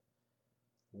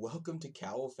Welcome to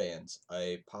Cowl Fans,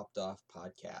 a popped off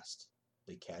podcast,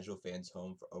 the casual fans'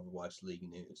 home for Overwatch League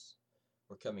news.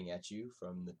 We're coming at you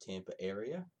from the Tampa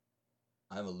area.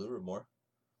 I'm Aluramore,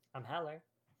 I'm Heller.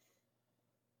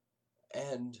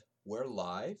 and we're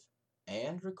live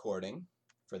and recording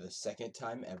for the second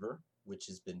time ever, which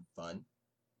has been fun.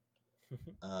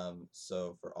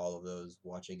 So for all of those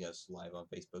watching us live on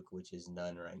Facebook, which is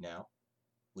none right now,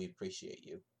 we appreciate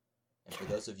you. And for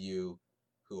those of you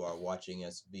who are watching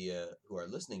us who are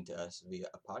listening to us via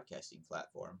a podcasting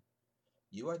platform,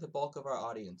 you are the bulk of our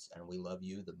audience, and we love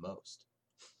you the most.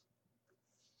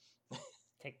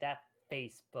 Take that,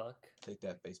 Facebook. Take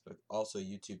that, Facebook. Also,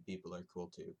 YouTube people are cool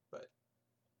too, but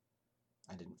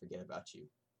I didn't forget about you.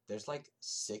 There's like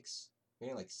six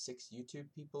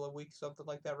YouTube people a week, something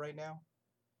like that right now.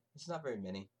 It's not very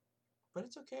many, but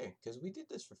it's okay, because we did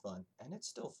this for fun, and it's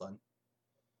still fun.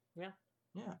 Yeah.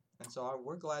 Yeah, and so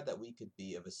we're glad that we could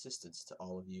be of assistance to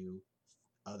all of you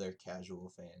other casual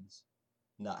fans.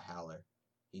 Not Haller.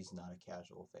 He's not a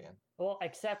casual fan. Well,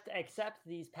 except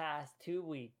these past 2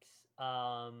 weeks,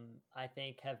 I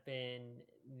think have been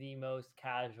the most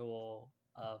casual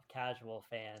of casual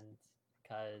fans,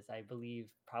 because I believe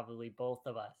probably both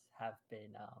of us have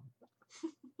been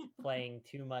playing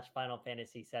too much Final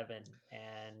Fantasy VII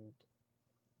and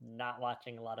not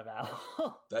watching a lot of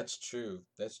Owl. That's true.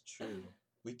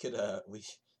 We could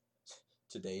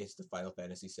today is the Final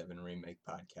Fantasy VII Remake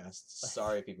podcast.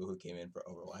 Sorry, people who came in for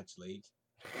Overwatch League.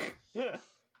 Let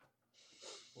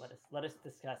us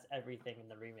discuss everything in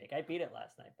the remake. I beat it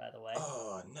last night, by the way.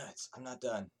 Oh, nuts. I'm not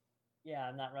done. Yeah,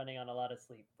 I'm not running on a lot of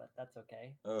sleep, but that's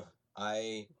okay.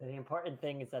 The important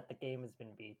thing is that the game has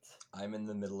been beat. I'm in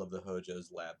the middle of the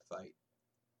Hojo's lab fight.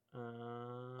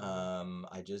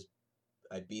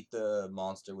 I beat the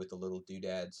monster with the little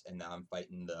doodads, and now I'm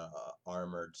fighting the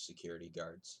armored security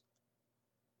guards.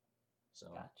 So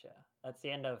gotcha. That's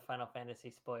the end of Final Fantasy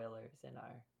spoilers in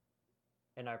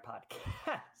our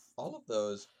podcast. All of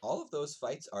those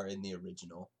fights are in the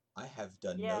original. I have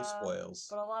done no spoils.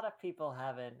 But a lot of people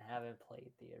haven't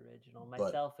played the original,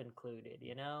 myself included,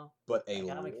 you know? But a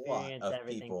lot of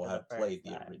people have played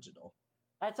the original.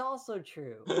 That's also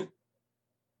true.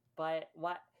 But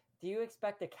what do you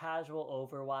expect a casual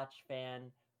Overwatch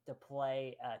fan to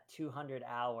play a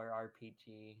 200-hour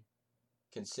RPG?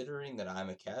 Considering that I'm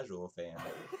a casual fan,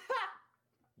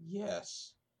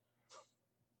 yes.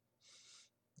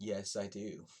 Yes, I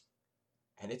do.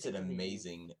 And it's an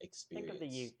amazing experience. Think of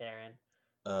the youth, Aaron.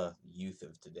 Youth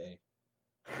of today.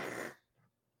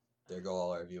 There go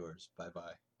all our viewers.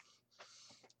 Bye-bye.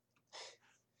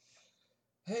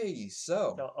 Hey,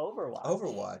 so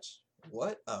Overwatch.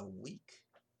 What a week.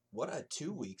 What a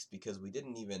 2 weeks, because we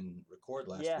didn't even record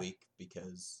last week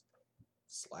because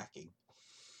slacking.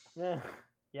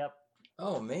 Yep.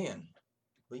 Oh, man.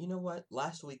 But you know what?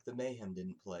 Last week the Mayhem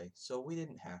didn't play, so we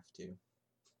didn't have to.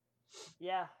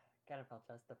 Yeah, kind of felt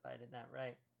justified in that,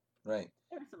 right? Right.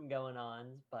 There were some going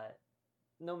on, but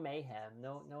no Mayhem,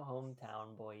 no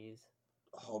hometown boys.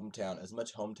 Hometown, as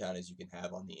much hometown as you can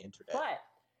have on the internet. But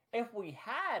if we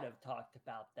had have talked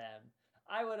about them,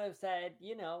 I would have said,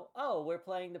 we're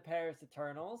playing the Paris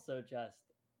Eternal, so just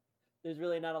there's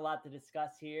really not a lot to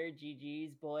discuss here.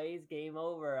 GG's, boys, game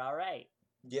over. All right.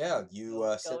 Yeah, you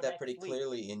said that pretty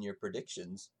clearly in your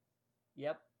predictions.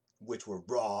 Yep. Which were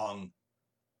wrong.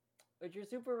 Which you're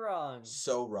super wrong.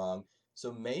 So wrong.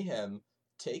 So Mayhem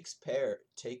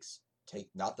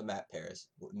not the map Paris.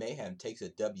 Mayhem takes a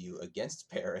W against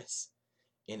Paris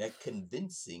in a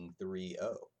convincing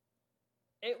 3-0.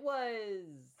 It was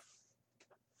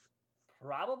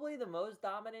probably the most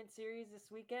dominant series this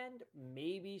weekend.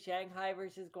 Maybe Shanghai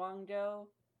versus Guangzhou.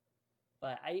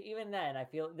 But even then, I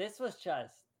feel this was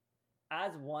just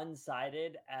as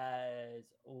one-sided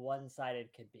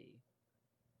could be.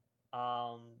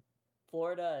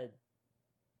 Florida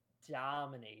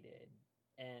dominated,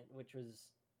 which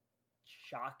was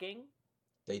shocking.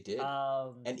 They did.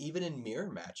 And even in mirror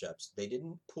matchups, they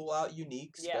didn't pull out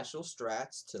unique special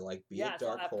strats to be a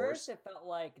dark horse. At first it felt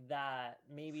like that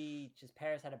maybe just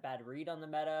Paris had a bad read on the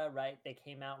meta, right? They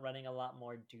came out running a lot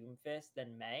more Doomfist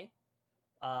than May.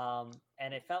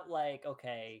 And it felt like,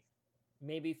 okay,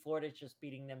 maybe Florida's just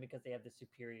beating them because they have the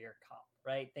superior comp,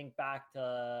 right? Think back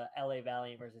to LA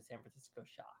Valiant versus San Francisco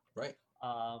Shock. Right.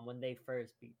 When they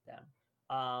first beat them.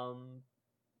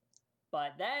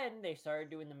 But then they started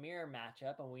doing the mirror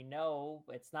matchup, and we know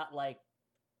it's not like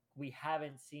we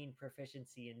haven't seen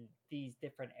proficiency in these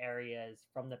different areas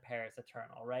from the Paris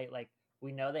Eternal, right? Like,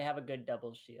 we know they have a good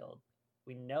double shield.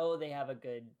 We know they have a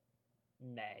good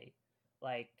May.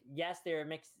 Like, yes, they're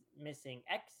missing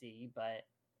Xe, but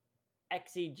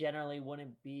Xe generally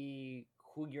wouldn't be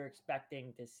who you're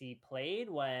expecting to see played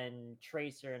when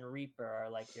Tracer and Reaper are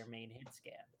like your main hit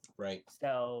scans. Right.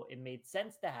 So it made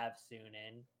sense to have Soon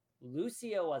in.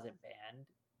 Lucio wasn't banned.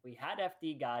 We had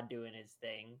FD God doing his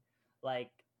thing.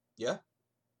 Like, Yeah.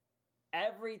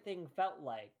 everything felt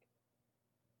like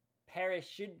Paris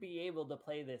should be able to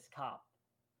play this comp.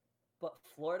 But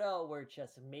Florida were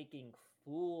just making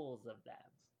fools of them.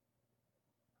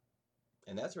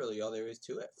 And that's really all there is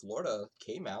to it. Florida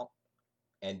came out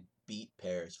and beat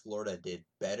Paris. Florida did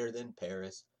better than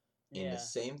Paris in the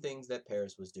same things that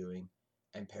Paris was doing,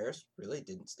 and Paris really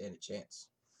didn't stand a chance.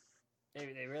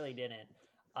 They really didn't.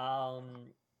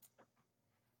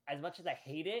 As much as I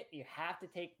hate it, you have to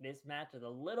take this match with a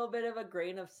little bit of a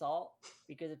grain of salt,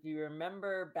 because if you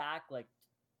remember back, like,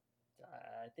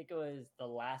 I think it was the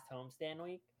last homestand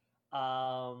week,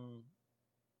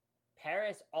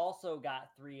 Paris also got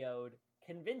 3-0'd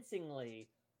convincingly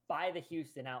by the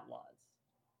Houston Outlaws.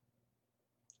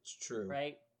 It's true.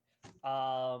 Right?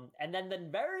 And then the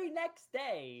very next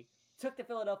day, took the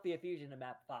Philadelphia Fusion to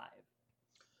map 5.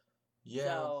 Yeah.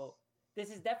 So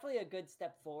this is definitely a good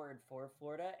step forward for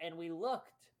Florida, and we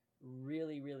looked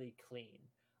really, really clean.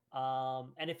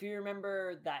 And if you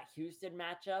remember that Houston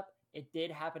matchup, it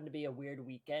did happen to be a weird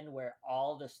weekend where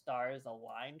all the stars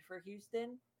aligned for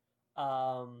Houston.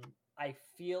 I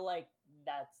feel like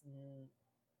that's,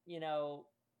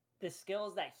 the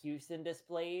skills that Houston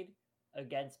displayed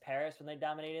against Paris when they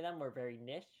dominated them were very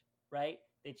niche, right?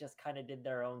 They just kind of did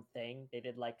their own thing. They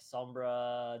did like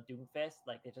Sombra Doomfist,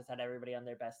 like they just had everybody on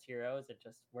their best heroes and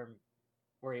just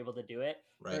were able to do it.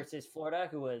 Right. Versus Florida,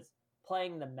 who was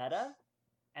playing the meta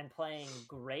and playing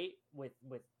great with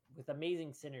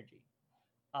amazing synergy.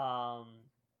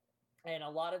 And a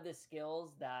lot of the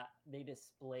skills that they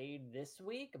displayed this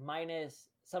week, minus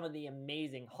some of the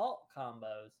amazing Halt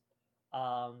combos,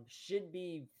 should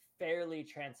be fairly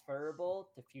transferable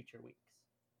to future weeks.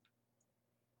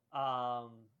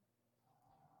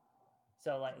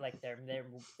 So like their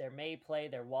may play,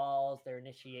 their walls, their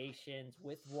initiations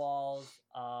with walls,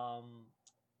 a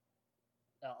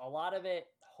lot of it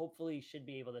hopefully should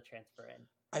be able to transfer in.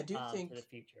 I do think to the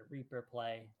future Reaper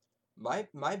play. My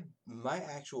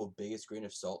actual biggest grain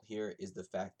of salt here is the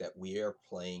fact that we are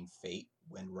playing Fate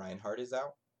when Reinhardt is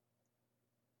out.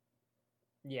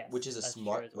 Yes, which is a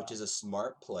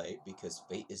smart play, because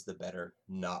Fate is the better,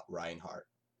 not Reinhardt.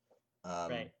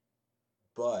 Right.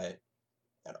 But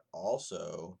that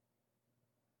also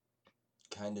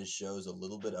kind of shows a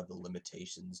little bit of the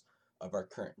limitations of our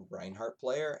current Reinhardt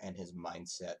player and his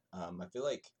mindset. I feel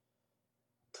like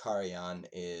Karyan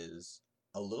is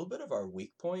a little bit of our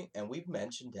weak point, and we've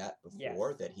mentioned that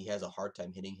before, that he has a hard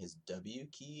time hitting his W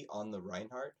key on the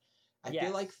Reinhardt. I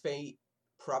feel like Fate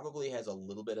probably has a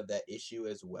little bit of that issue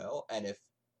as well, and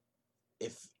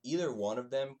if either one of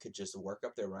them could just work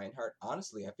up their Reinhardt,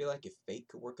 honestly, I feel like if Fate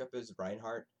could work up his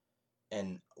Reinhardt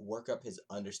and work up his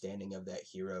understanding of that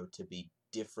hero to be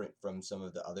different from some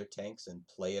of the other tanks and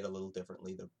play it a little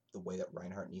differently, the way that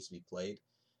Reinhardt needs to be played,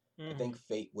 I think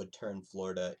Fate would turn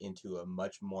Florida into a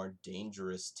much more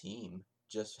dangerous team,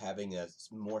 just having a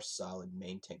more solid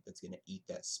main tank that's going to eat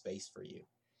that space for you.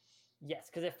 Yes,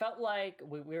 because it felt like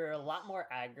we were a lot more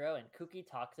aggro, and Kuki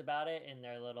talks about it in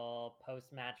their little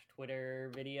post-match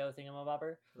Twitter video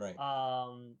thingamabobber. Right.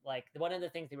 Like, one of the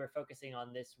things they were focusing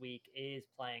on this week is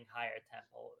playing higher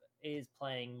tempo, is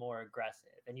playing more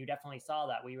aggressive. And you definitely saw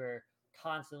that. We were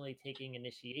constantly taking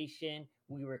initiation.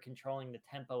 We were controlling the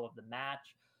tempo of the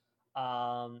match.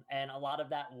 And a lot of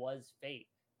that was Fate.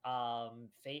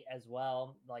 Fate as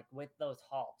well, like with those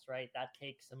halts, right? That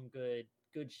takes some good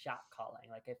shot calling.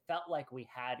 Like, it felt like we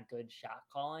had good shot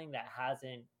calling that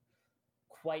hasn't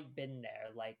quite been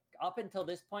there. Like, up until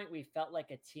this point, we felt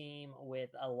like a team with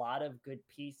a lot of good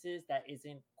pieces that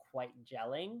isn't quite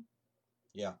gelling.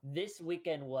 Yeah. This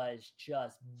weekend was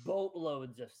just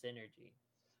boatloads of synergy.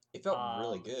 It felt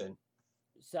really good.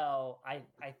 So I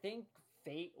think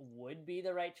Fate would be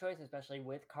the right choice, especially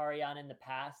with Karyan in the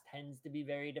past, tends to be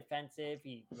very defensive.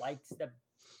 He likes to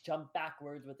jump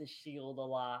backwards with his shield a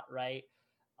lot, right?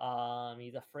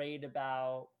 He's afraid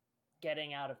about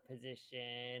getting out of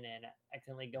position and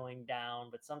accidentally going down,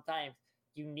 but sometimes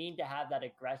you need to have that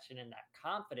aggression and that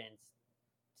confidence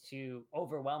to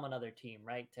overwhelm another team,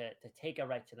 right? To take a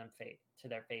right to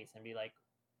their face and be like,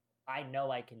 I know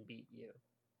I can beat you,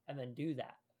 and then do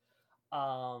that.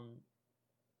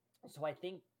 So I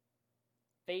think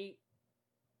Fate,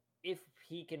 if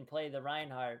he can play the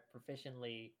Reinhardt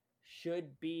proficiently,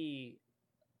 should be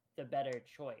the better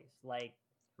choice. Like,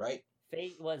 right.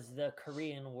 Fate was the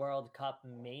Korean World Cup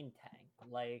main tank.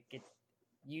 Like,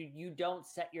 you don't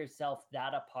set yourself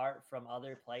that apart from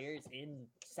other players in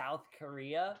South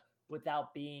Korea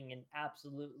without being an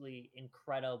absolutely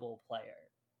incredible player,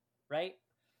 right?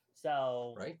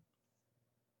 So Right?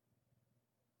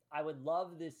 I would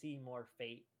love to see more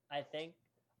Fate, I think.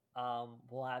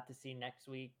 We'll have to see next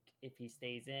week if he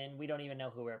stays in. We don't even know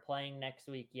who we're playing next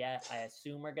week yet. I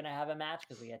assume we're going to have a match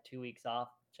because we had 2 weeks off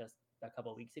just a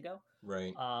couple weeks ago.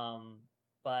 Right.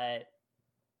 But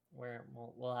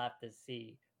we'll have to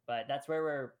see. But that's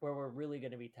where we're really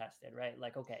going to be tested, right?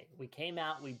 Like, okay, we came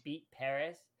out, we beat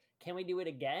Paris. Can we do it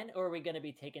again, or are we going to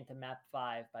be taken to map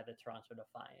 5 by the Toronto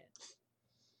Defiant?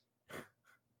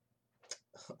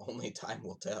 Only time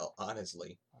will tell,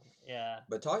 honestly. Yeah.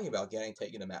 But talking about getting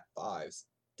taken to map 5s,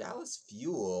 Dallas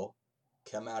Fuel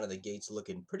come out of the gates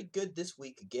looking pretty good this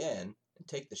week again and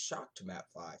take the shock to map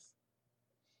 5.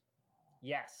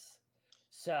 Yes.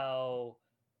 So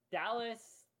Dallas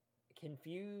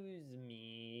confuse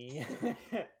me.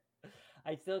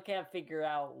 I still can't figure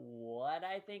out what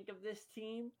I think of this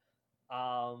team.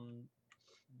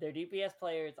 Their DPS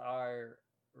players are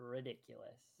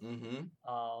ridiculous. Mm-hmm.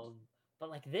 But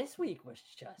like this week was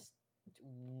just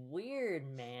weird,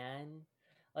 man.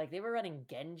 Like they were running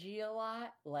Genji a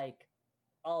lot, like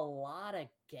a lot of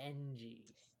Genji.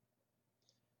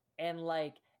 And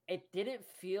like it didn't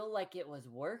feel like it was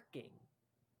working,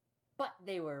 but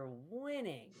they were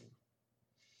winning.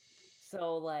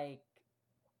 So like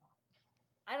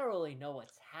I don't really know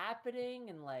what's happening,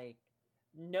 and like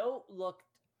Note looked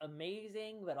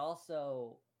amazing but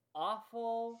also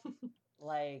awful.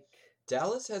 Like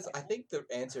Dallas has, I think the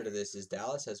answer to this is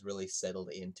Dallas has really settled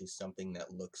into something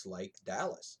that looks like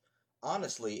Dallas.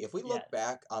 Honestly, if we look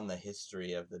back on the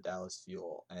history of the Dallas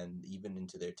Fuel and even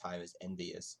into their time as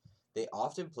Envious, they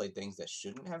often played things that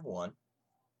shouldn't have won.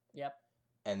 Yep.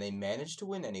 And they managed to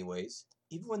win anyways,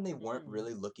 even when they weren't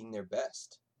really looking their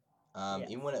best.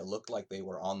 Even when it looked like they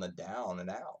were on the down and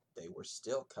out, they were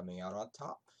still coming out on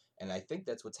top. And I think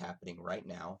that's what's happening right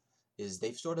now, is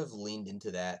they've sort of leaned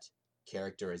into that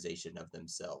characterization of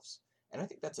themselves. And I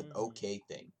think that's an okay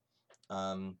thing.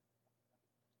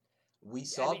 We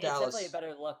saw Dallas. It's definitely a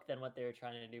better look than what they were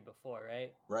trying to do before,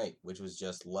 right? Right, which was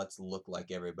just let's look like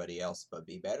everybody else but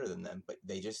be better than them. But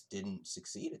they just didn't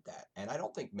succeed at that. And I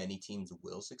don't think many teams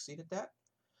will succeed at that.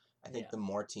 I think the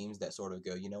more teams that sort of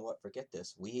go, you know what, forget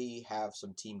this. We have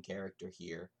some team character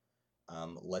here.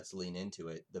 Let's lean into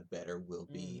it. The better we'll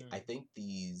be. I think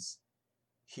these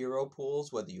hero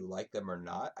pools, whether you like them or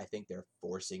not, I think they're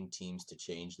forcing teams to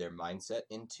change their mindset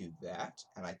into that.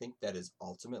 And I think that is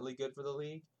ultimately good for the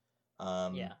league.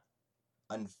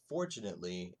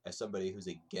 Unfortunately, as somebody who's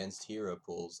against hero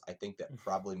pools, I think that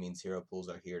probably means hero pools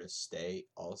are here to stay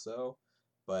also.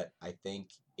 But I think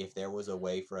if there was a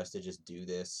way for us to just do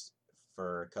this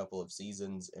for a couple of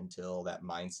seasons until that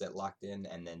mindset locked in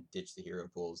and then ditch the hero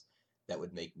pools, that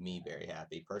would make me very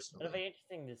happy personally. It'll be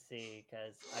interesting to see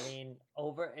because, I mean,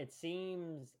 it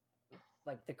seems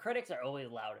like the critics are always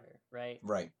louder, right?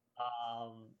 Right.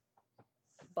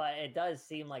 But it does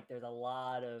seem like there's a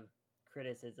lot of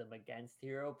criticism against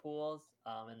hero pools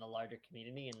in the larger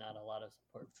community and not a lot of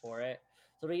support for it.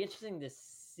 So it'll be interesting to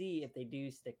see if they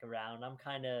do stick around. I'm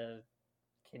kind of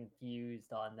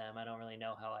confused on them. I don't really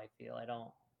know how I feel. I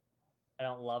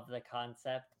don't love the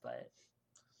concept, but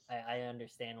I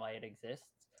understand why it exists.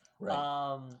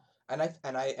 Right.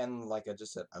 And like I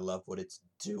just said, I love what it's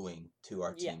doing to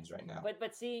our teams right now.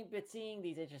 But seeing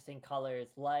these interesting colors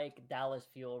like Dallas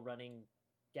Fuel running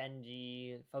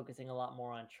Genji, focusing a lot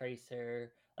more on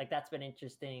Tracer, like that's been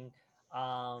interesting.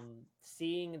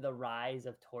 Seeing the rise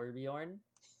of Torbjorn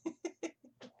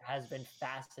has been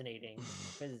fascinating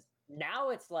because now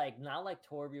it's like not like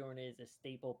Torbjorn is a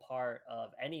staple part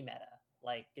of any meta.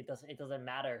 Like it doesn't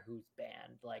matter who's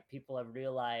banned. Like people have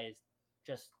realized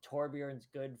just Torbjorn's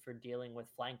good for dealing with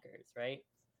flankers, right?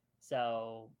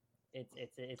 So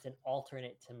it's an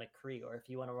alternate to McCree, or if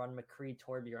you want to run McCree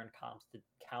Torbjorn comps to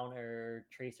counter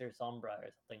Tracer Sombra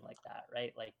or something like that,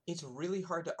 right? Like it's really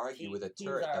hard to argue with a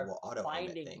turret that will auto aim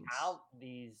at things. Finding out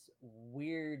these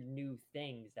weird new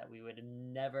things that we would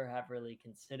never have really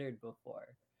considered before.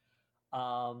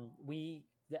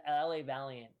 The LA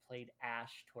Valiant played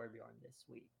Ashe Torbjorn this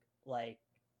week. Like,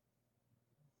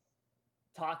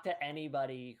 talk to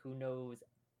anybody who knows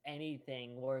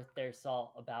anything worth their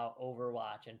salt about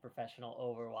Overwatch and professional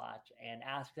Overwatch and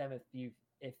ask them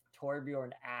if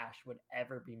Torbjorn Ashe would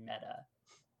ever be meta.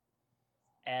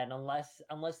 And unless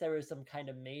there was some kind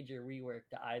of major rework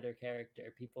to either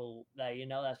character, people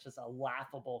that's just a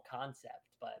laughable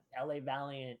concept. But LA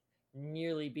Valiant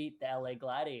nearly beat the LA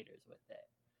Gladiators with it.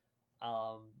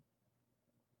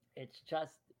 It's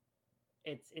just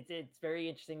it's very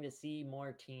interesting to see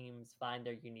more teams find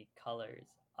their unique colors.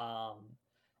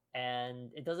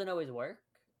 And it doesn't always work.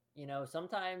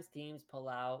 Sometimes teams pull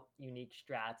out unique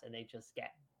strats and they just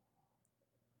get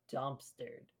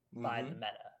dumpstered by the Mm-hmm.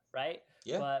 meta, right?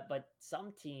 Yeah. But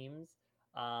some teams,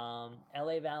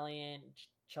 LA Valiant,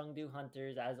 Chengdu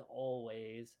Hunters, as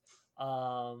always,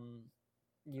 um,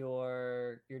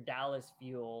 your Dallas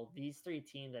Fuel, these three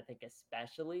teams, I think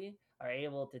especially, are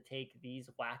able to take these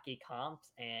wacky comps,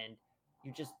 and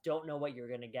you just don't know what you're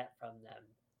gonna get from them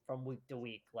from week to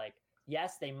week. Like,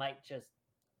 yes, they might just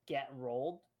get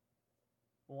rolled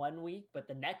one week, but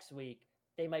the next week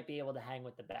they might be able to hang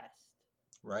with the best.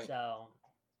 Right. So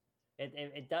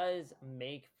it does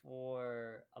make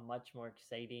for a much more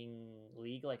exciting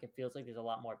league. Like it feels like there's a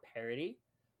lot more parity.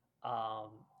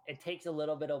 It takes a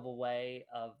little bit of away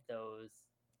of those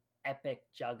epic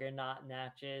juggernaut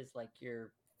matches, like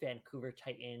your Vancouver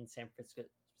Titans, San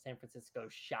Francisco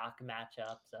Shock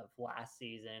matchups of last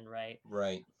season, right?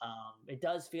 Right. It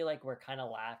does feel like we're kind of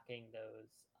lacking those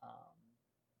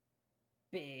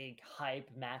big hype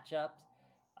matchups,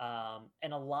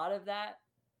 and a lot of that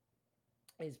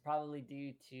is probably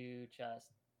due to just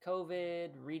COVID,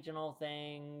 regional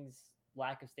things,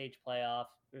 lack of stage playoffs.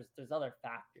 There's other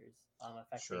factors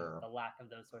affecting Sure. the lack of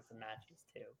those sorts of matches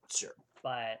too. Sure.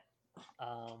 But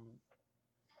um,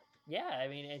 yeah, I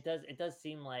mean, it does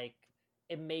seem like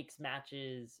it makes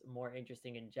matches more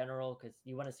interesting in general because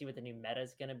you want to see what the new meta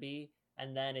is going to be,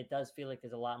 and then it does feel like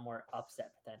there's a lot more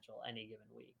upset potential any given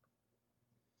week.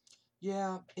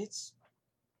 Yeah, it's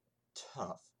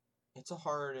tough. It's a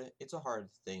hard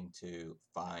thing to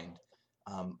find.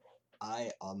 Um,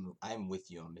 I'm with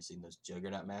you on missing those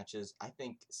juggernaut matches. I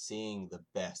think seeing the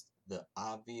best, the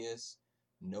obvious,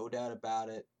 no doubt about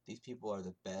it. These people are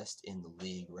the best in the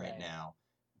league right Right. now.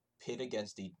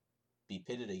 Be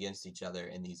pitted against each other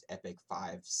in these epic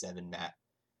 5-7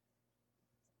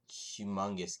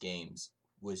 humongous games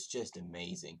was just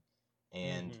amazing,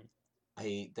 and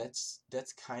Mm-hmm.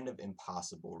 that's kind of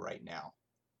impossible right now.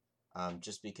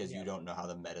 Just because you Yeah. don't know how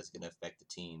the meta is going to affect the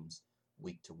teams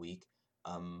week to week.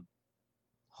 Um,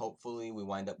 Hopefully, we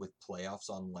wind up with playoffs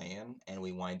on LAN, and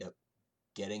we wind up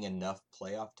getting enough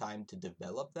playoff time to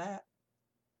develop that.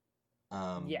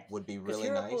 Yes, Would be because really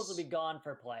hero pools will be nice. gone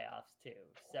for playoffs too.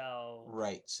 So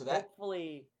Right. So that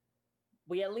hopefully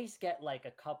we at least get like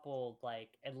a couple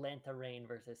like Atlanta Reign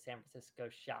versus San Francisco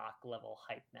Shock level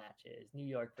hype matches, New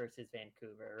York versus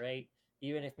Vancouver, right?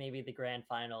 Even if maybe the grand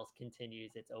finals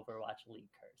continues its Overwatch League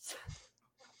curse.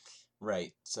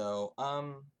 right. So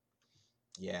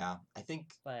yeah,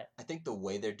 But I think the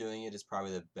way they're doing it is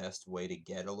probably the best way to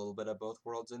get a little bit of both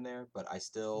worlds in there. But I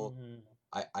still mhm,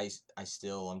 I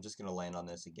still I'm just gonna land on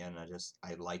this again.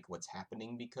 I like what's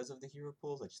happening because of the hero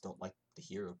pools. I just don't like the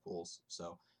hero pools.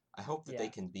 So I hope that they yeah,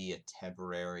 can be a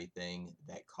temporary thing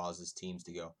that causes teams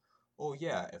to go, oh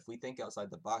yeah, if we think outside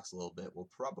the box a little bit, we'll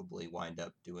probably wind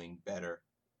up doing better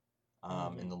in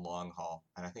mhm, the long haul.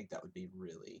 And I think that would be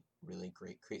really, really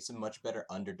great. Create some much better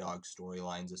underdog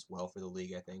storylines as well for the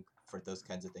league, I think, for those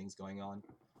kinds of things going on,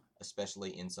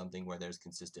 especially in something where there's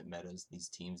consistent metas, these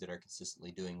teams that are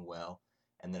consistently doing well,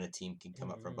 and then a team can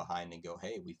come up from mhm, behind and go,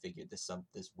 "Hey, we figured this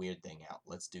weird thing out.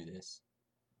 Let's do this."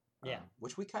 yeah,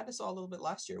 Which we kind of saw a little bit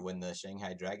last year when the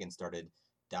Shanghai Dragons started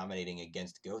dominating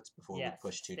against Goats before we yes.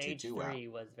 pushed two two Stage two out. three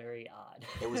was very odd.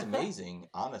 It was amazing,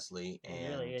 honestly, It was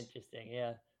really and interesting.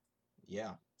 Yeah,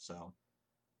 yeah. So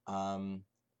um,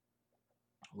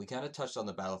 we kind of touched on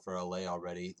the battle for LA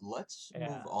already. Let's move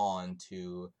yeah, on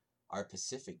to our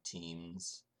Pacific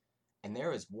teams. And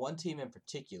there is one team in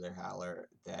particular, Haller,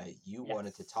 that you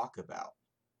wanted to yes. talk about.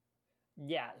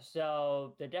 Yeah,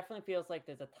 so there definitely feels like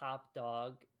there's a top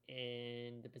dog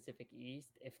in the Pacific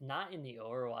East, if not in the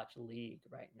Overwatch League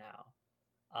right now.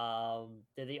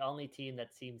 They're the only team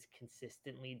that seems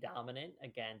consistently dominant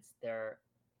against their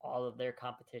all of their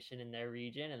competition in their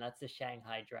region, and that's the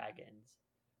Shanghai Dragons.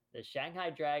 The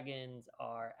Shanghai Dragons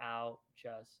are out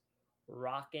just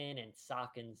rocking and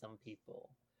socking some people.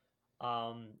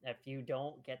 If you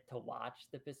don't get to watch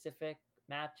the Pacific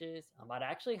matches, I'd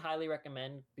actually highly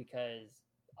recommend because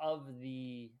of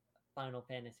the Final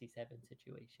Fantasy VII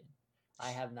situation. I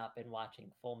have not been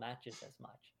watching full matches as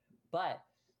much, but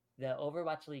the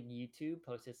Overwatch League YouTube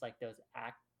posts like those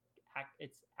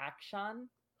it's action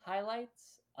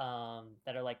highlights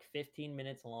that are like 15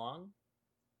 minutes long.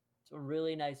 It's a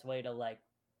really nice way to like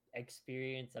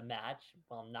experience a match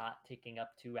while not taking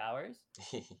up 2 hours.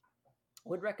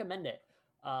 Would recommend it.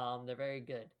 They're very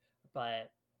good,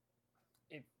 but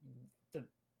if the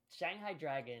Shanghai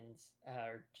Dragons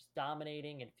are just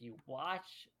dominating, and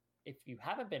if you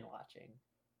haven't been watching,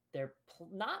 they're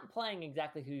not playing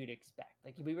exactly who you'd expect.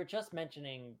 Like we were just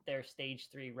mentioning their stage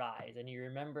 3 rise, and you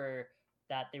remember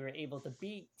that they were able to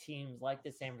beat teams like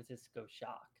the San Francisco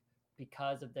Shock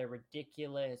because of their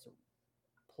ridiculous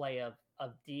play of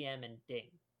DM and Ding,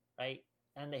 right?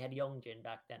 And they had Youngjin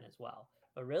back then as well.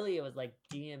 But really, it was like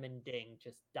DM and Ding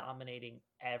just dominating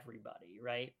everybody,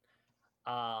 right?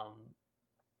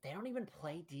 They don't even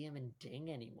play DM and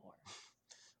Ding anymore,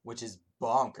 which is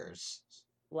bonkers.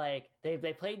 Like they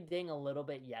played Ding a little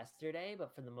bit yesterday,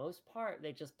 but for the most part,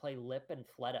 they just play Lip and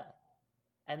Fleta,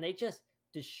 and they just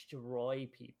destroy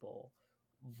people.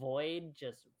 Void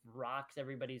just rocks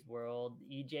everybody's world.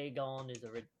 EJ Gone is a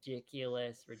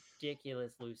ridiculous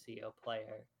Lucio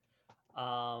player.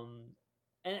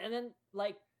 And then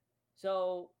like,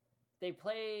 so they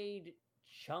played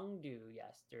Chengdu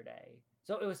yesterday.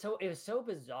 So it was so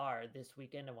bizarre this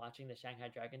weekend of watching the Shanghai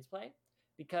Dragons play,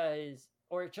 because,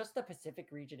 or just the Pacific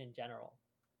region in general.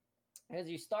 As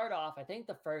you start off, I think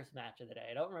the first match of the day,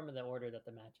 I don't remember the order that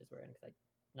the matches were in because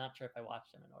I'm not sure if I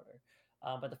watched them in order.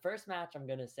 But the first match I'm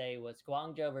going to say was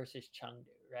Guangzhou versus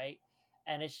Chengdu, right?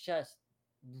 And it's just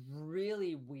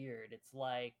really weird. It's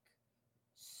like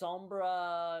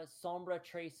Sombra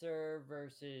Tracer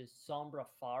versus Sombra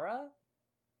Pharah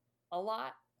a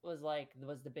lot was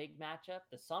the big matchup.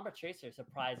 The Sombra Tracer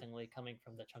surprisingly coming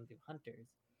from the Chengdu Hunters.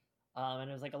 And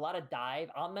it was like a lot of dive.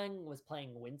 Ameng was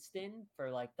playing Winston for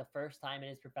like the first time in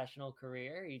his professional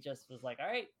career. He just was like, all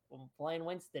right, I'm playing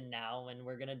Winston now, and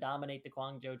we're going to dominate the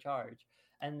Guangzhou Charge.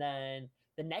 And then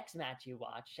the next match you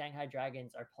watch, Shanghai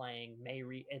Dragons are playing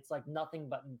it's like nothing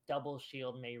but double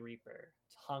shield Mei Reaper.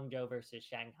 It's Hangzhou versus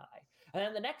Shanghai. And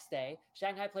then the next day,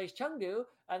 Shanghai plays Chengdu,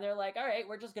 and they're like, all right,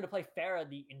 we're just going to play Pharah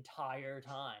the entire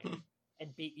time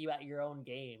and beat you at your own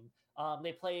game.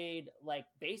 They played like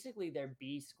basically their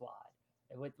B squad,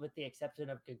 with the exception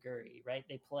of Gaguri, right?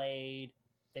 They played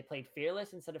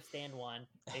Fearless instead of Stand One.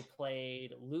 They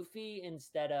played Luffy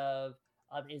instead of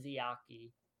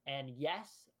Izayaki. And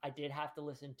yes, I did have to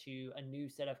listen to a new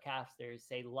set of casters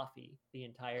say Luffy the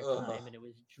entire time, and it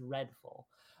was dreadful.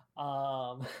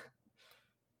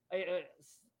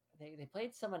 They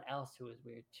played someone else who was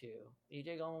weird too.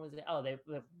 EJ Golden was in. Oh,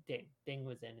 Ding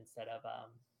was in instead of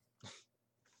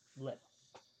Lip,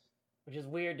 which is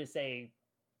weird to say.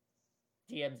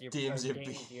 Ding's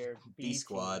your B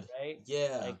squad, right?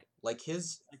 Yeah, like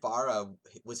his Pharah,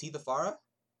 was he the Pharah?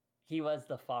 He was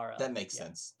the Pharah. That makes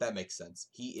sense. That makes sense.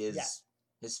 He is. Yeah.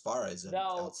 His Pharah is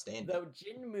outstanding. Though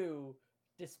Jinmu,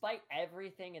 despite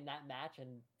everything in that match,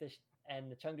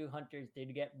 and the Chengdu Hunters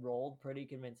did get rolled pretty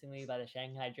convincingly by the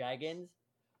Shanghai Dragons,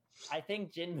 I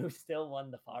think Jinmu still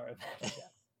won the Pharah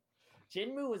matchup.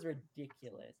 Jinmu was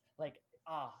ridiculous. Like,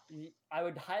 I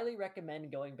would highly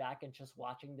recommend going back and just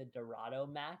watching the Dorado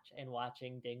match and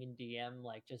watching Ding and DM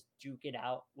like just duke it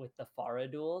out with the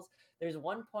Pharah duels. There's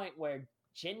one point where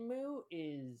Jinmu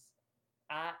is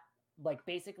at like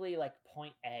basically like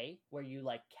point A, where you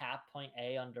like cap point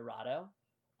A on Dorado,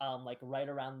 like right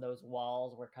around those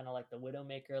walls where kind of like the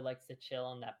Widowmaker likes to chill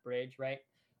on that bridge, right?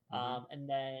 Mm-hmm. And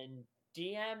then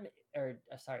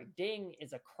Ding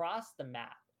is across the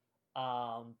map,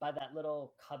 by that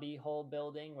little cubby hole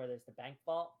building where there's the bank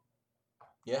vault,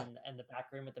 and the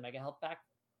back room with the mega health pack.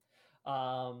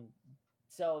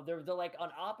 So they're like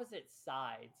on opposite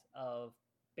sides of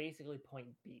basically point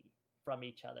B from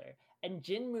each other, and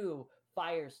Jinmu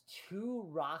fires 2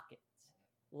 rockets.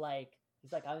 Like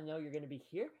he's like, I know you're gonna be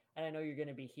here, and I know you're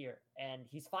gonna be here, and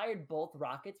he's fired both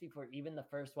rockets before even the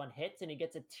first one hits, and he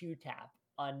gets a 2-tap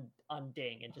on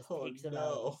Ding and just takes him out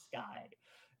of the sky.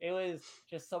 It was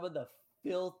just some of the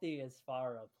filthiest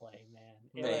Pharah play,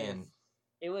 man.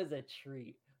 It was a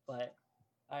treat. But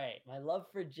all right, my love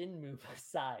for Jinmu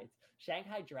besides,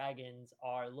 Shanghai Dragons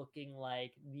are looking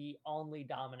like the only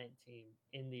dominant team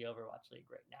in the Overwatch League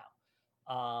right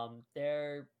now.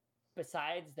 They're,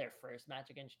 besides their first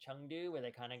match against Chengdu, where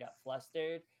they kind of got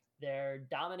flustered, they're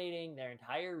dominating their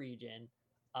entire region.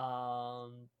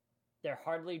 They're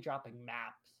hardly dropping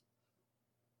maps,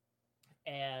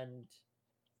 and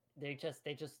they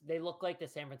look like the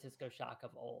San Francisco Shock of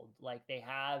old. Like they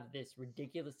have this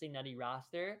ridiculously nutty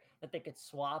roster that they could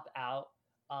swap out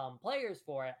players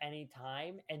for at any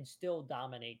time and still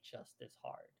dominate just as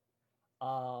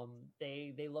hard.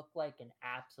 They look like an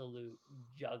absolute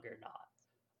juggernaut.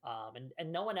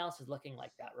 And no one else is looking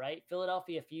like that, right?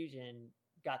 Philadelphia Fusion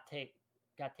got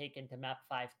taken to map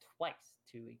 5 twice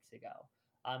 2 weeks ago.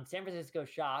 San Francisco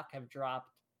Shock have dropped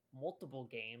multiple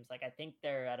games. Like I think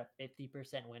they're at a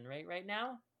 50% win rate right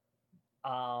now.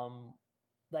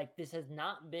 Like this has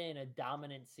not been a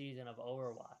dominant season of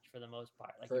Overwatch for the most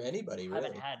part. Like for anybody,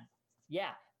 really.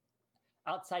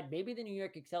 outside maybe the New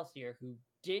York Excelsior, who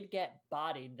did get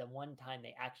bodied the one time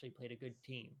they actually played a good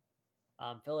team.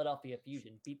 Philadelphia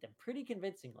Fusion beat them pretty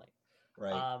convincingly.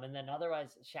 Right. And then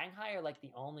otherwise, Shanghai are like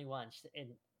the only ones. And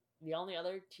the only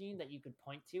other team that you could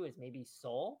point to is maybe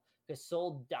Seoul, because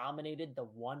Seoul dominated the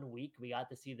 1 week we got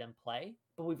to see them play,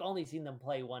 but we've only seen them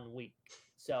play 1 week.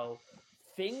 So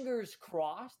fingers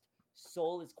crossed,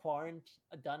 Seoul is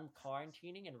done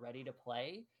quarantining and ready to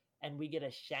play, and we get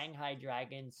a Shanghai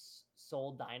Dragons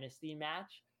Seoul Dynasty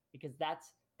match, because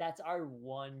that's our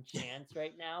one chance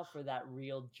right now for that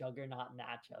real juggernaut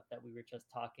matchup that we were just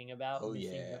talking about, Oh,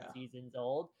 missing yeah. from seasons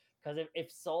old. Because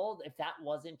if Seoul, if that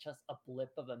wasn't just a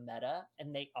blip of a meta,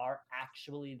 and they are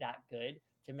actually that good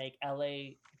to make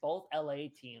both LA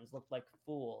teams look like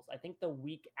fools. I think the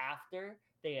week after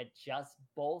they had just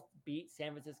both beat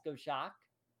San Francisco Shock.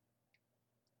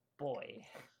 Boy,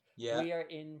 Yeah. we are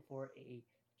in for a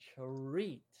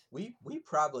treat. We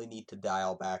probably need to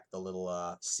dial back the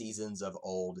little seasons of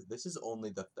old. This is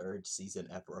only the 3rd season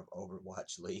ever of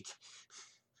Overwatch League.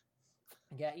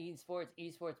 Yeah,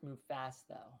 esports move fast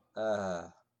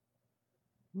though.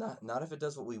 Not if it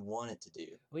does what we want it to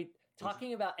do.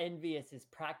 Talking about Envious is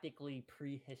practically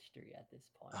prehistory at this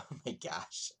point. Oh my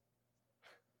gosh.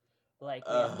 Like,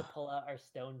 we have to pull out our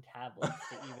stone tablets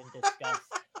to even discuss.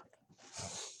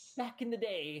 Back in the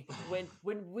day, when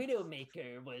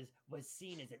Widowmaker was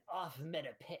seen as an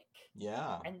off-meta pick.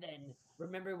 Yeah. And then,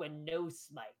 remember when No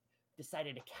Smite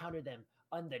decided to counter them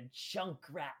on the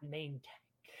Junkrat main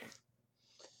tank?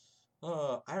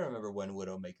 I remember when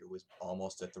Widowmaker was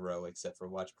almost a throw, except for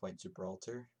Watchpoint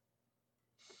Gibraltar.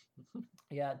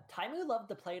 Yeah, Taimu loved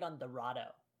to play it on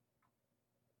Dorado.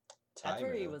 That's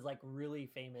where he was like really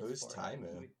famous. Who's for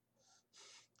Taimu?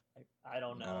 I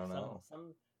don't know. I don't know.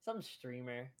 Some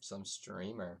streamer. Some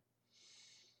streamer.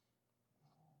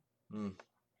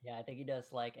 Yeah, I think he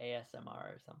does like ASMR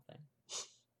or something.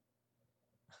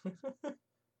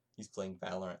 He's playing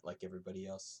Valorant like everybody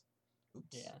else.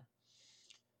 Oops.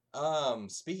 Yeah.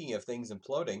 Speaking of things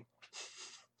imploding,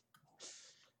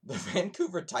 the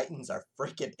Vancouver Titans are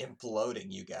freaking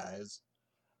imploding, you guys.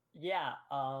 Yeah.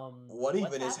 What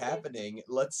even is happening?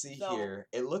 Let's see here.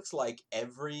 It looks like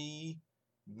every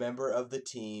member of the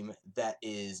team that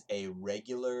is a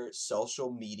regular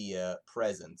social media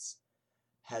presence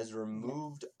has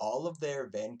removed all of their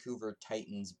Vancouver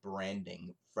Titans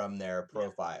branding from their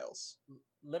profiles.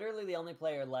 Literally the only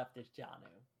player left is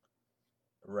Janu.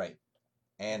 Right.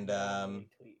 And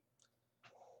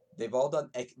they've all done,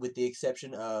 with the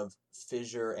exception of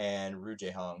Fissure and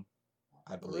Rujehong,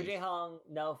 I believe.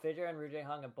 Fissure and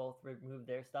Rujehong have both removed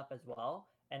their stuff as well.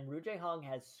 And Rujehong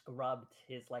has scrubbed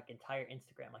his entire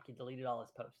Instagram. Like, he deleted all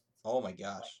his posts. Oh my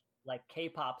gosh. Like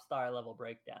K-pop star level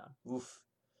breakdown. Oof.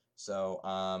 So,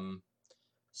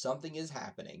 something is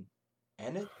happening,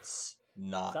 and it's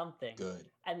not good.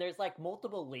 And there's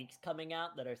multiple leaks coming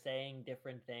out that are saying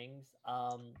different things.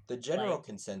 The general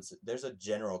consensus, there's a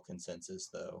general consensus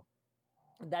though,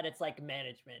 that it's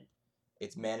management.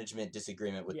 It's management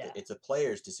disagreement with it's a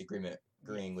player's disagreement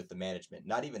agreeing with the management.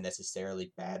 Not even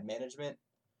necessarily bad management.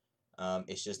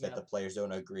 It's just that the players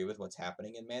don't agree with what's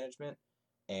happening in management,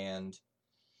 and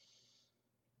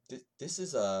this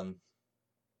is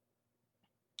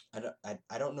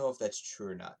I don't know if that's true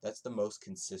or not. That's the most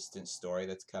consistent story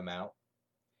that's come out.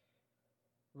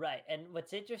 Right, and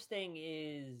what's interesting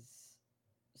is,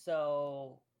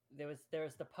 so there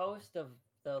was the post of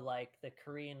the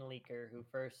Korean leaker who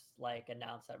first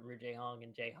announced that Rujehong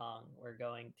and Jaehong were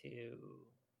going to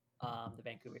the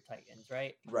Vancouver Titans,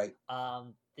 right? Right.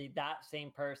 That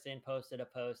same person posted a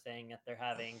post saying that they're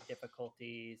having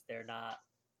difficulties. They're not.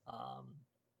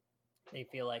 They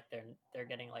feel like they're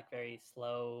getting very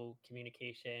slow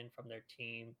communication from their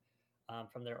team,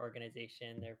 from their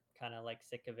organization. They're kind of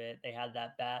sick of it. They had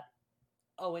that bad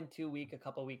 0-2 week a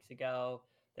couple weeks ago.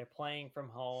 They're playing from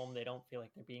home. They don't feel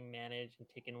like they're being managed and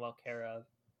taken well care of,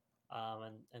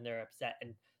 and they're upset.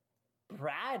 And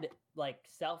Brad,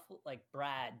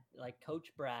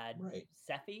 Coach Brad, right.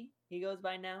 Seffi, he goes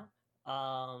by now,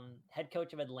 head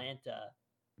coach of Atlanta,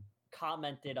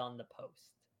 commented on the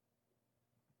post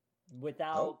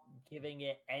without giving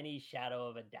it any shadow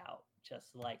of a doubt.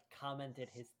 Just commented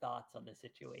his thoughts on the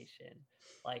situation,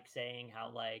 saying how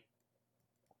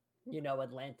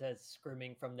Atlanta's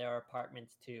screaming from their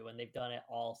apartments too, and they've done it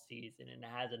all season, and it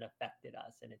hasn't affected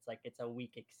us, and it's a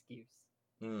weak excuse.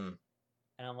 And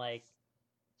I'm like,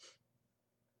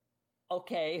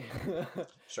 okay,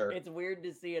 sure. It's weird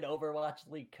to see an Overwatch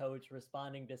League coach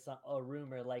responding to a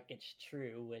rumor like it's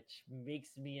true, which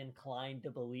makes me inclined to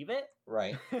believe it.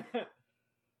 Right.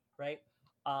 Right.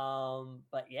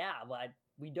 But yeah,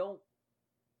 we don't.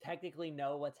 technically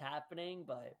know what's happening,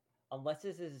 but unless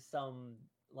this is some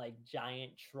like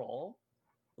giant troll,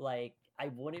 like I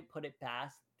wouldn't put it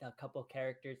past a couple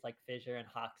characters like Fissure and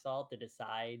Hoxall to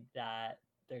decide that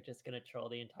they're just gonna troll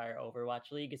the entire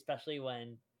Overwatch League, especially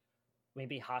when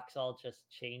maybe Hoxall just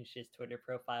changed his Twitter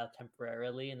profile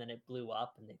temporarily and then it blew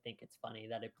up and they think it's funny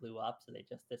that it blew up, so they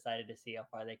just decided to see how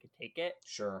far they could take it.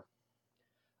 Sure.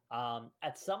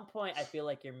 At some point, I feel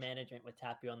like your management would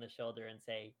tap you on the shoulder and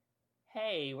say,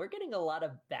 "Hey, we're getting a lot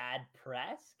of bad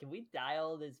press. Can we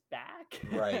dial this back?"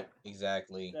 Right.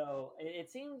 Exactly. So it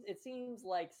seems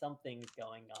like something's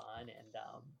going on, and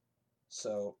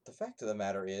So the fact of the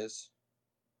matter is,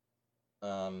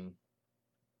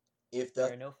 if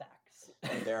there are no facts.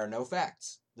 there are no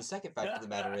facts. The second fact of the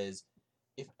matter is,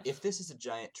 if this is a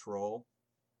giant troll,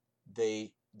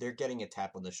 they're getting a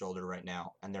tap on the shoulder right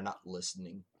now, and they're not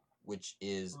listening, which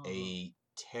is a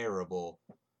terrible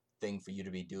thing for you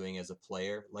to be doing as a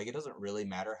player. Like, it doesn't really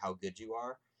matter how good you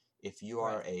are. If you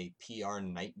are a PR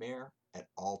nightmare at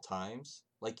all times,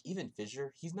 like even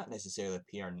Fissure, he's not necessarily a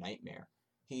PR nightmare.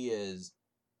 He is,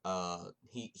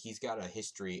 he's got a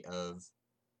history of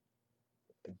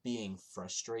being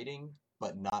frustrating,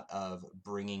 but not of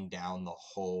bringing down the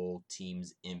whole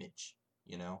team's image,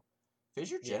 you know?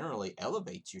 Fissure generally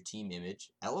elevates your team image,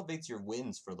 elevates your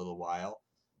wins for a little while,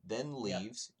 then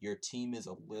leaves. Your team is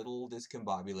a little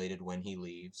discombobulated when he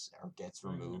leaves or gets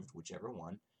removed, whichever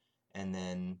one. And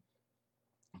then,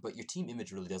 but your team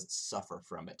image really doesn't suffer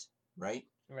from it, right?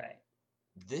 Right.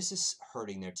 This is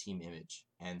hurting their team image.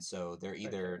 And so they're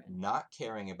either not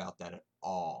caring about that at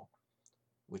all,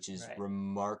 which is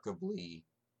remarkably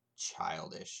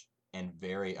childish and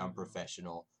very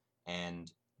unprofessional,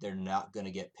 and they're not going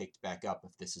to get picked back up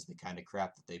if this is the kind of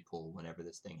crap that they pull whenever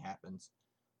this thing happens.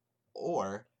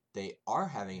 Or they are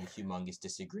having a humongous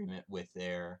disagreement with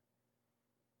their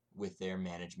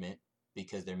management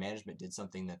because their management did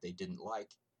something that they didn't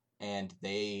like, and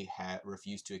they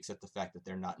refused to accept the fact that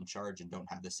they're not in charge and don't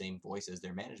have the same voice as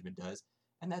their management does,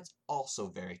 and that's also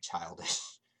very childish.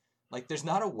 Like, there's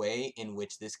not a way in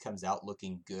which this comes out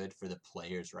looking good for the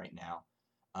players right now,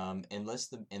 unless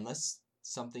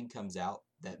something comes out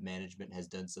that management has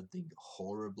done something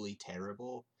horribly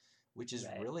terrible, which is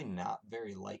really not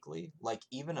very likely. Like,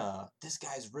 even this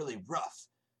guy's really rough.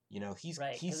 You know, he's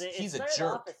a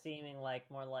jerk. Off as seeming like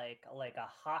more like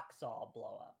a Hoxall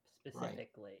blow up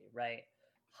specifically, right?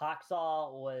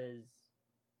 Hoxall was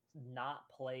not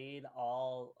played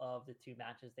all of the 2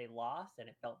 matches they lost, and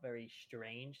it felt very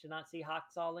strange to not see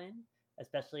Hoxall in,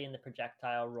 especially in the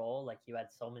projectile role. Like, you had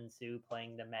Sominsu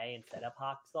playing the Mei instead of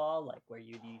Hoxall, like where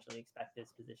you'd usually expect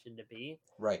his position to be.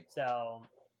 Right. So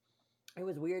it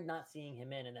was weird not seeing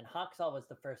him in, and then Hoxall was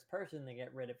the first person to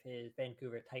get rid of his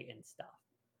Vancouver Titans stuff.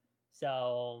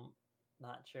 So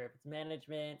not sure if it's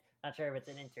management, not sure if it's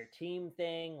an inter-team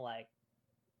thing, like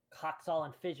Hoxall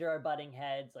and Fissure are butting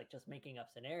heads, like just making up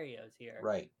scenarios here.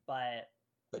 Right. But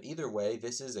either way,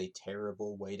 this is a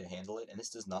terrible way to handle it, and this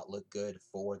does not look good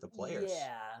for the players.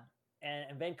 Yeah.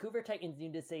 And Vancouver Titans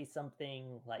need to say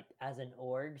something like as an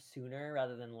org sooner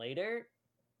rather than later.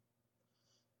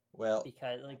 Well,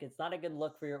 because like it's not a good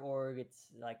look for your org. It's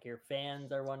like your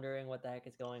fans are wondering what the heck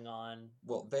is going on.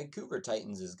 Well, Vancouver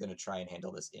Titans is going to try and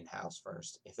handle this in-house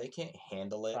first. If they can't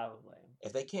handle it, probably.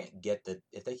 If they can't get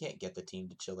the team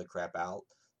to chill the crap out,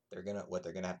 they're gonna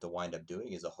have to wind up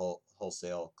doing is a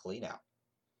wholesale clean out.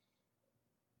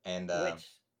 And which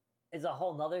is a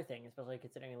whole nother thing, especially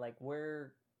considering like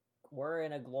we're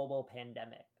in a global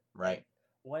pandemic. Right. Like,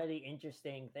 one of the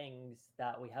interesting things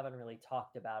that we haven't really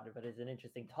talked about, but is an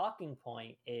interesting talking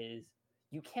point, is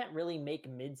you can't really make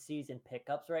mid-season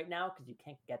pickups right now because you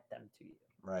can't get them to you.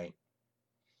 Right.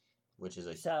 Which is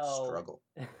a struggle.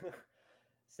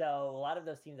 So a lot of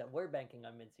those teams that we're banking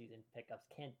on mid-season pickups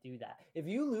can't do that. If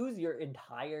you lose your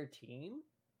entire team,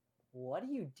 what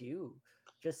do?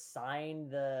 Just sign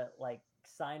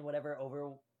whatever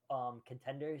over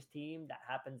contenders team that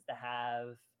happens to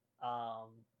have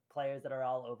players that are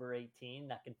all over 18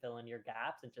 that can fill in your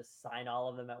gaps, and just sign all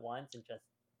of them at once and just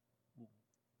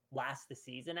last the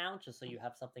season out just so you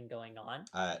have something going on.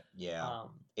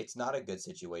 It's not a good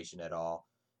situation at all,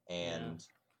 and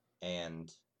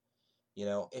you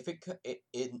know, if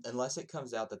it unless it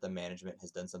comes out that the management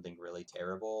has done something really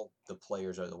terrible, the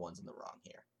players are the ones in the wrong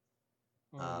here.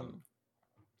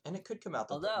 And it could come out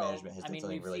that the management has done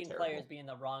something really terrible. We've seen players be in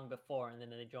the wrong before, and then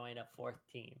they join a 4th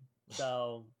team.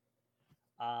 So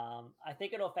I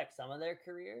think it'll affect some of their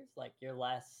careers, like your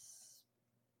less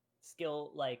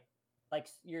skill, like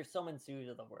your Sominsu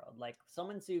of the world. Like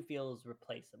Sominsu feels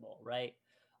replaceable, right?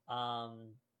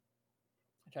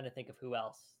 I'm trying to think of who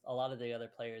else. A lot of the other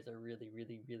players are really,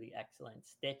 really, really excellent.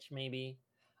 Stitch, maybe.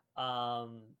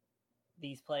 Um,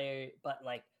 these players, but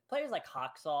like players like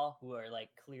Haxall, who are like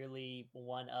clearly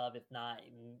one of, if not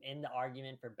in the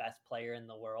argument for best player in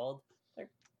the world,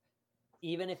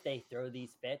 even if they throw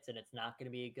these fits and it's not going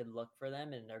to be a good look for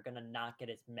them and they're going to not get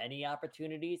as many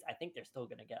opportunities, I think they're still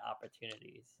going to get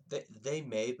opportunities. They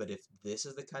may, but if this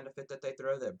is the kind of fit that they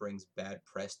throw that brings bad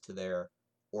press to their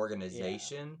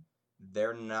organization,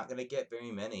 they're not going to get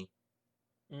very many.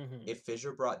 Mm-hmm. If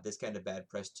Fissure brought this kind of bad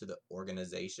press to the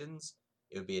organizations,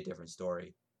 it would be a different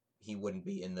story. He wouldn't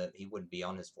be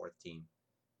on his fourth team.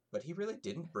 But he really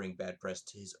didn't bring bad press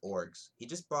to his orgs. He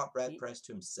just brought bad press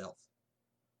to himself.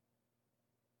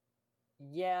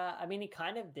 Yeah, I mean, he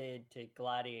kind of did to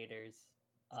Gladiators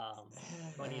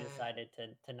when he decided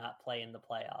to not play in the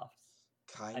playoffs.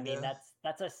 Kinda. I mean,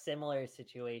 that's a similar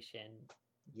situation.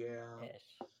 Yeah.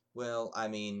 Ish. Well, I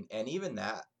mean, and even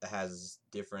that has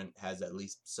at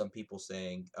least some people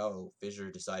saying, oh,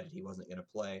 Fissure decided he wasn't going to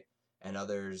play, and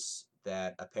others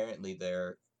that apparently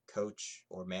their coach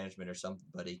or management or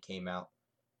somebody came out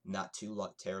not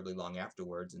terribly long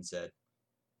afterwards and said,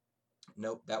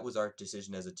 nope, that was our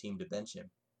decision as a team to bench him.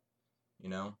 You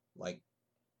know, like,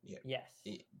 yeah, yes,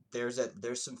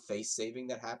 there's some face saving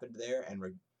that happened there,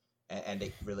 and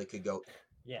it really could go.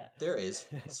 Yeah, there is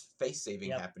face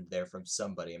saving happened there from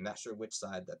somebody. I'm not sure which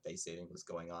side that face saving was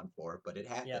going on for, but it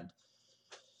happened.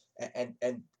 And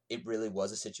it really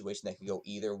was a situation that could go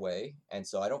either way. And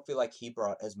so I don't feel like he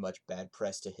brought as much bad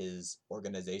press to his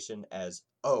organization as,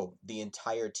 oh, the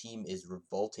entire team is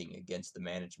revolting against the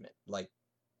management. Like,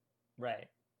 right.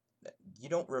 You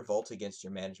don't revolt against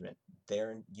your management.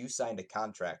 You signed a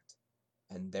contract,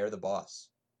 and they're the boss.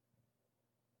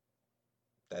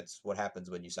 That's what happens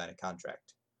when you sign a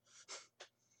contract.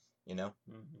 You know?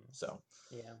 Mm-hmm. So.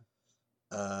 Yeah.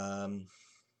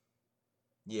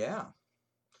 Yeah.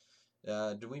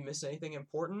 Do we miss anything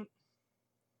important?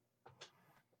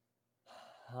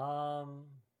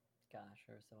 Gosh,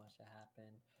 there's so much to happen.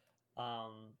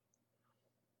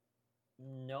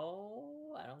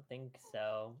 No, I don't think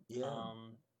so. Yeah.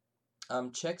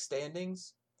 Check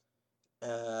standings.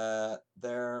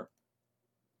 They're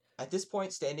at this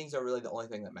point, standings are really the only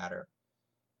thing that matter.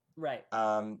 Right.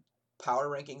 Power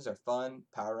rankings are fun.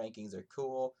 Power rankings are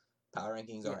cool. Power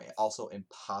rankings are also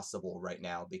impossible right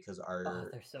now because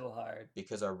they're so hard.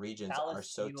 Because our regions Dallas are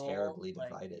so Fuel, terribly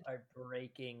divided. Are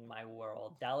breaking my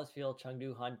world. Dallas Fuel,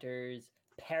 Chengdu Hunters,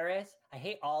 Paris. I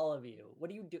hate all of you. What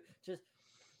do you do? Just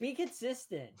be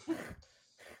consistent.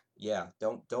 Yeah,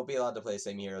 don't be allowed to play the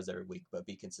same heroes every week, but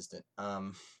be consistent.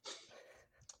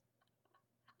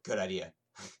 Good idea.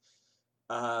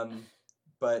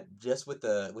 But just with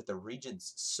the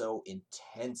regions so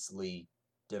intensely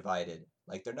divided,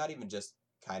 like they're not even just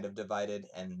kind of divided,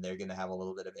 and they're gonna have a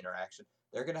little bit of interaction.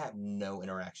 They're gonna have no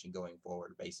interaction going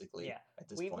forward, basically. Yeah, at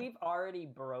this point, we've already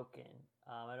broken.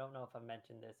 I don't know if I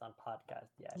mentioned this on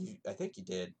podcast yet. I think you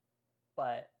did,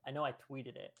 but I know I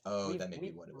tweeted it. Oh, that may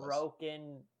be what it was. We've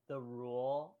broken the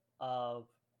rule of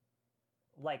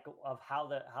how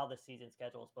the season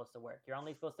schedule is supposed to work. You're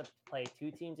only supposed to play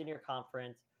 2 teams in your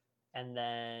conference, and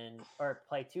then or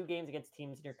play 2 games against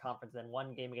teams in your conference, then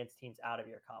 1 game against teams out of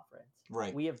your conference.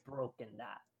 Right. We have broken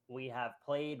that. We have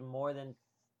played more than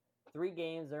 3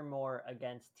 games or more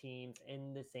against teams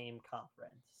in the same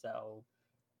conference. So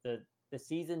the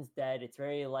season's dead. It's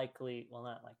very likely, well,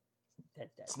 not like dead.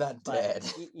 It's not dead.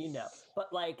 You know,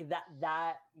 but like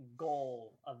that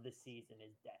goal of the season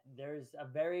is dead. There's a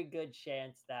very good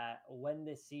chance that when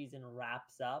this season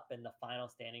wraps up and the final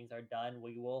standings are done,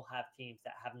 we will have teams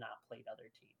that have not played other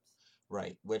teams.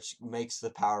 Right, which makes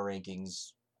the power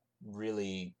rankings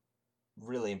really,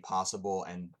 really impossible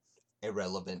and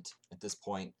irrelevant at this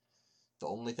point. The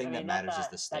only thing that matters is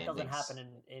the standings. That doesn't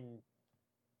happen in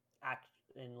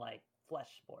like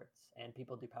flesh sports, and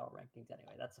people do power rankings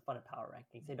anyway. That's the fun of power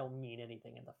rankings. They don't mean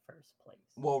anything in the first place.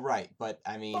 Well, right, but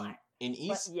I mean, in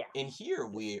here,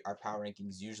 our power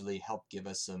rankings usually help give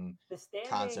us some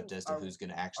concept as to who's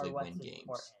going to actually win games.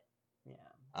 Important.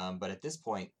 Yeah. But at this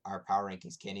point, our power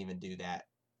rankings can't even do that.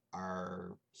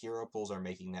 Our hero pools are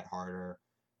making that harder.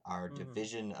 Our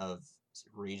division of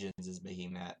regions is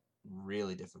making that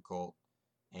really difficult.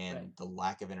 And the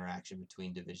lack of interaction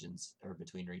between divisions or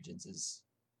between regions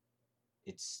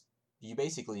you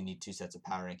basically need 2 sets of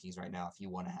power rankings right now if you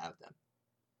want to have them.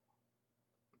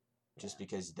 Just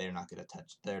because they're not going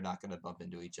to bump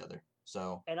into each other.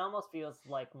 So it almost feels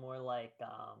like more like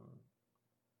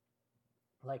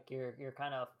your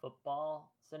kind of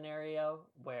football scenario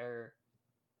where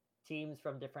teams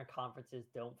from different conferences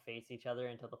don't face each other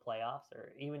until the playoffs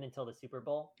or even until the Super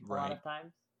Bowl a lot Right. of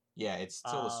times. Yeah, it's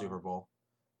still the Super Bowl.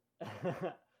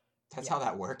 That's Yeah. how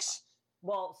that works.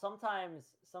 Well,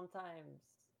 sometimes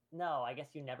no, I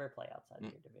guess you never play outside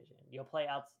your division. You'll play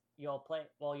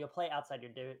outside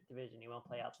your division. You won't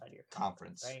play outside your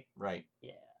conference, right? Right.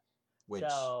 Yeah. Which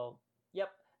So, yep,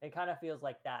 it kind of feels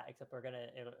like that, except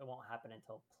it won't happen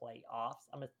until playoffs.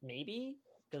 Maybe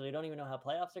because we don't even know how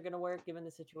playoffs are gonna work given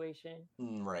the situation.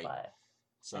 right. But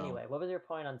So anyway, what was your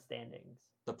point on standings?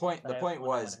 the point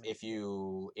was if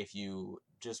you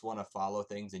just want to follow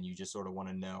things and you just sort of want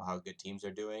to know how good teams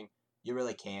are doing, you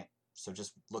really can't. So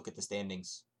just look at the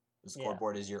standings. The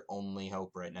scoreboard is your only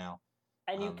hope right now.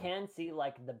 And you can see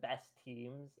like the best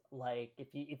teams. Like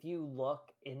if you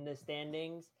look in the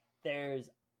standings, there's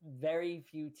very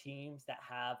few teams that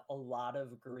have a lot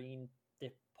of green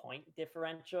point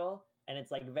differential, and it's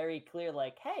like very clear.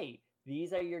 Like, hey,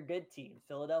 these are your good teams: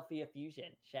 Philadelphia Fusion,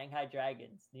 Shanghai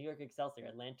Dragons, New York Excelsior,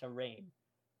 Atlanta Reign.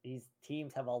 These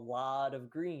teams have a lot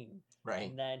of green. Right.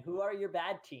 And then who are your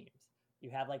bad teams? You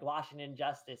have like Washington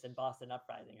Justice and Boston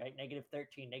Uprising, right?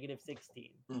 -13,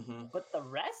 -16. Mm-hmm. But the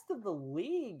rest of the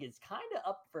league is kind of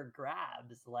up for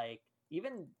grabs. Like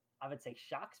even I would say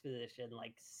Shock's position,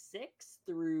 like 6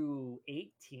 through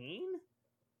 18,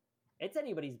 it's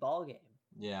anybody's ball game.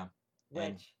 Yeah.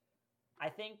 Which I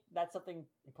think that's something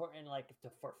important, like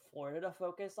for Florida to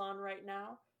focus on right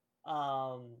now.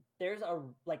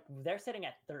 They're sitting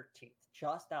at 13th,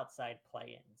 just outside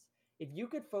play-ins. If you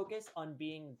could focus on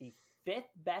being the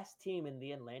 5th best team in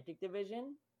the Atlantic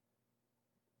Division,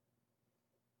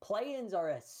 play-ins are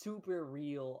a super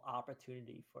real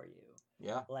opportunity for you.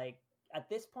 Yeah. Like at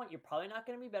this point, you're probably not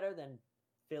going to be better than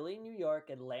Philly, New York,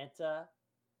 Atlanta.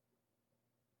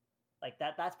 Like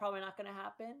that's probably not going to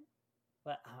happen.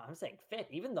 But I'm saying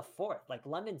 5th, even the 4th, like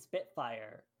London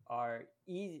Spitfire are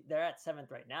easy. They're at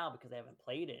 7th right now because they haven't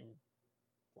played in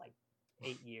like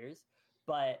 8 years,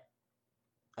 but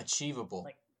achievable.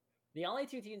 Like the only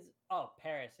 2 teams. Oh,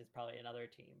 Paris is probably another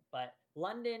team, but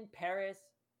London, Paris,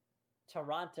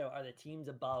 Toronto are the teams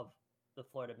above the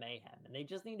Florida Mayhem, and they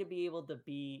just need to be able to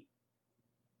beat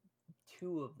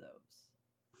 2 of those.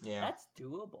 Yeah, that's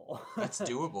doable. That's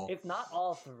doable. If not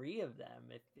all 3 of them,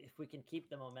 if we can keep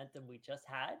the momentum we just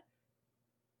had.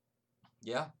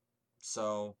 Yeah.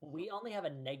 So we only have a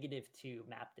 -2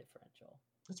 map differential.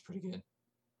 That's pretty good.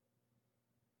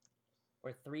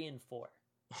 We're 3 and 4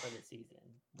 for the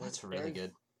season. That's really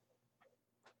good.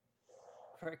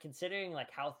 For considering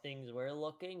like how things were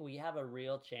looking, we have a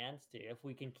real chance to, if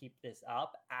we can keep this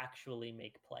up, actually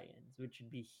make play-ins, which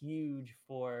would be huge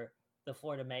for the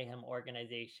Florida Mayhem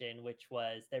organization, which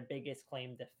was their biggest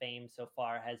claim to fame so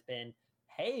far has been,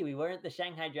 hey, we weren't the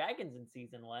Shanghai Dragons in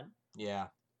season 1. Yeah.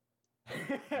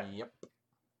 Yep.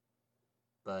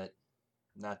 But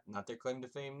not their claim to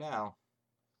fame now.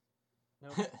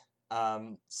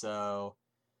 Nope. So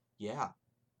yeah.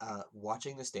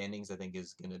 Watching the standings, I think,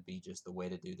 is going to be just the way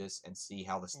to do this and see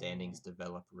how the standings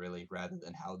develop, really, rather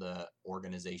than how the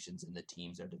organizations and the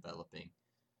teams are developing.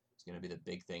 It's going to be the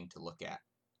big thing to look at.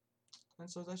 And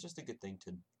so that's just a good thing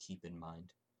to keep in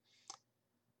mind.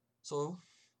 So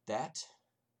that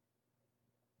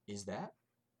is that.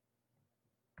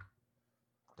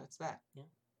 That's that. Yeah.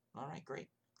 All right,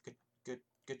 great.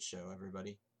 Good show,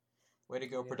 everybody. Way to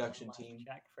go, production team.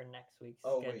 Check for next week's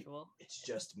schedule. Wait, it's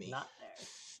just me. Not there.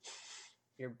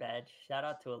 Your bed. Shout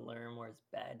out to Alermore's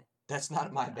bed. That's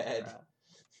not my bed.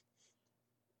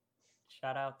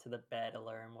 Shout out to the bed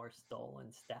Alermore stole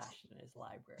and stashed in his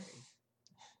library.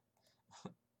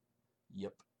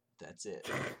 Yep, that's it.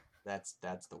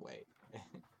 That's the way.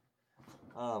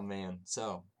 Oh man.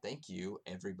 So thank you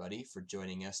everybody for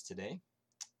joining us today.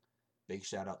 Big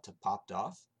shout out to Popped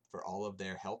Off for all of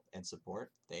their help and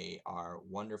support. They are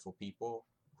wonderful people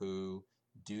who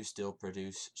do still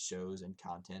produce shows and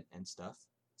content and stuff.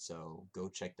 So go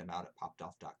check them out at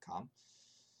poppedoff.com.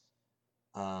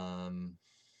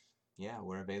 Yeah,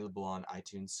 we're available on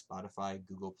iTunes, Spotify,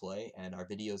 Google Play, and our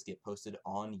videos get posted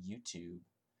on YouTube.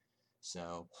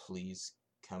 So please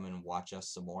come and watch us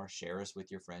some more. Share us with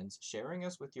your friends. Sharing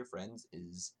us with your friends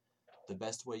is the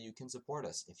best way you can support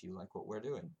us if you like what we're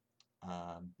doing.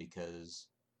 Because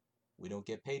we don't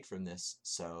get paid from this,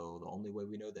 so the only way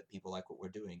we know that people like what we're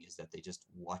doing is that they just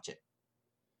watch it,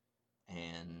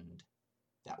 and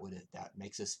that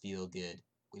makes us feel good.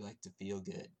 We like to feel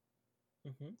good.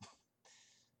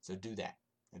 So do that.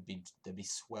 That'd be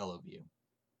swell of you.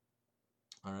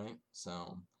 All right,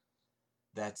 so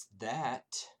that's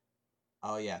that.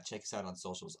 Oh yeah, check us out on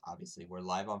socials. Obviously, we're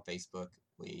live on Facebook.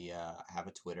 We have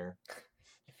a Twitter.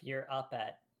 If you're up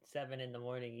at 7 in the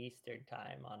morning Eastern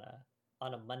time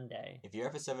on a Monday. If you're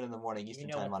up at 7 in the morning Eastern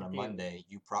time on a Monday,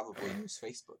 you probably use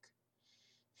Facebook.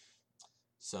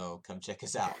 So come check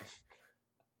us out.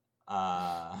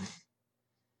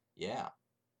 Yeah.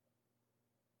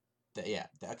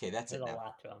 Okay, that's There's it now. a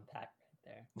lot to unpack right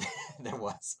there. There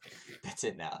was. That's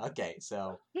it now. Okay,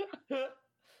 so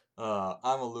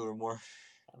I'm a Luramore.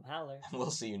 I'm Haller.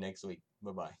 We'll see you next week.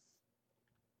 Bye-bye.